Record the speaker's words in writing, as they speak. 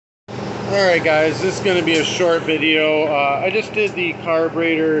Alright guys, this is going to be a short video. I just did the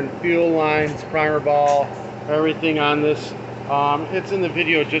carburetor and fuel lines, primer ball, everything on this. It's in the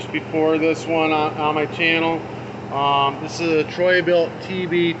video just before this one on my channel. This is a Troy-bilt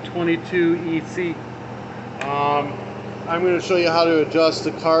tb22ec. I'm going to show you how to adjust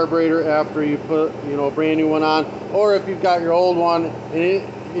the carburetor after you put a brand new one on, or if you've got your old one and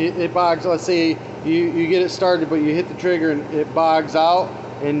it bogs. Let's say you get it started but you hit the trigger and it bogs out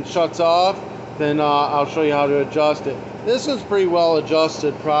and shuts off, then I'll show you how to adjust it. This one's pretty well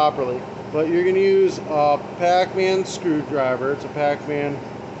adjusted properly, but you're going to use a Pac-Man screwdriver. It's a Pac-Man.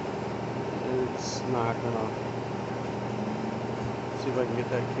 It's not gonna. See if I can get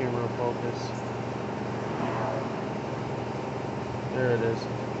that camera focus. There it is.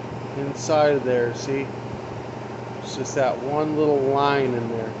 Inside of there, see? It's just that one little line in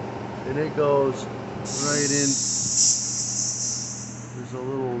there, and it goes right in. There's a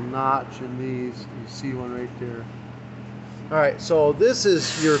little notch in these. You see one right there. Alright, so this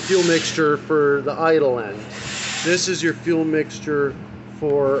is your fuel mixture for the idle end. This is your fuel mixture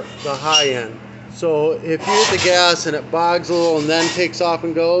for the high end. So if you hit the gas and it bogs a little and then takes off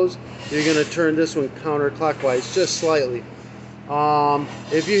and goes, you're going to turn this one counterclockwise just slightly.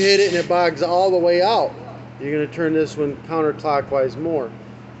 If you hit it and it bogs all the way out, you're going to turn this one counterclockwise more.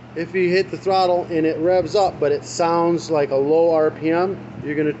 If you hit the throttle and it revs up but it sounds like a low RPM,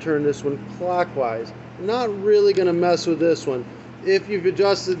 you're going to turn this one clockwise. You're not really going to mess with this one. If you've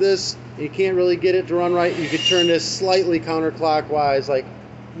adjusted this, you can't really get it to run right, you could turn this slightly counterclockwise, like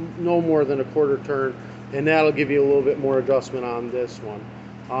no more than a quarter turn, and that'll give you a little bit more adjustment on this one.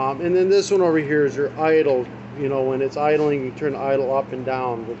 And then this one over here is your idle. When it's idling, you turn the idle up and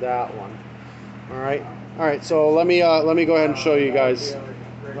down with that one. All right. So let me go ahead and show you guys.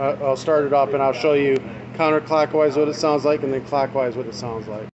 I'll start it up and I'll show you counterclockwise what it sounds like and then clockwise what it sounds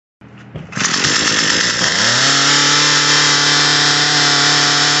like.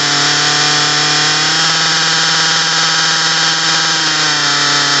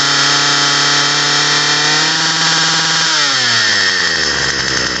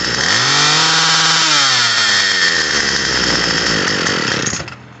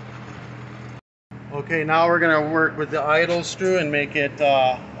 Okay, now we're going to work with the idle screw and make it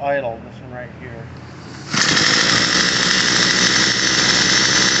idle, this one right here.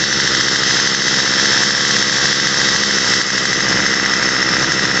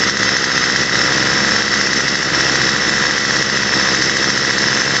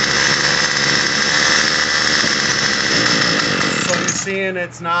 So you're seeing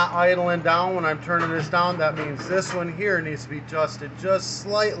it's not idling down when I'm turning this down. That means this one here needs to be adjusted just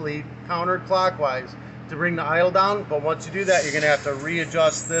slightly counterclockwise to bring the idle down, but once you do that, you're going to have to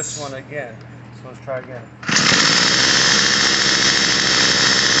readjust this one again. So let's try again.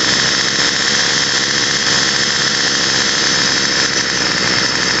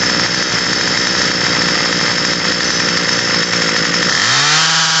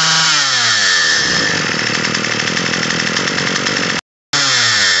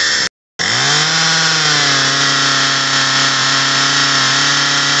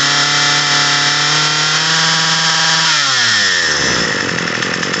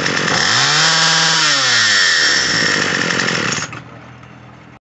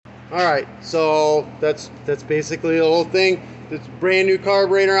 Alright, so that's basically the whole thing. This brand new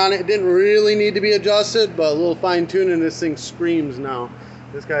carburetor on it. It didn't really need to be adjusted, but a little fine tuning, this thing screams now.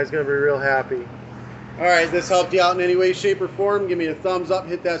 This guy's going to be real happy. Alright, this helped you out in any way, shape, or form. Give me a thumbs up,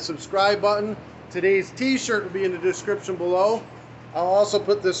 hit that subscribe button. Today's t-shirt will be in the description below. I'll also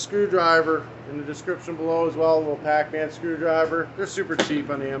put this screwdriver in the description below as well, a little Pac-Man screwdriver. They're super cheap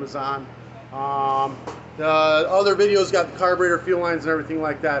on Amazon. The other videos got the carburetor, fuel lines, and everything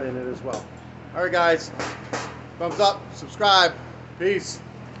like that in it as well. Alright guys, thumbs up, subscribe, peace.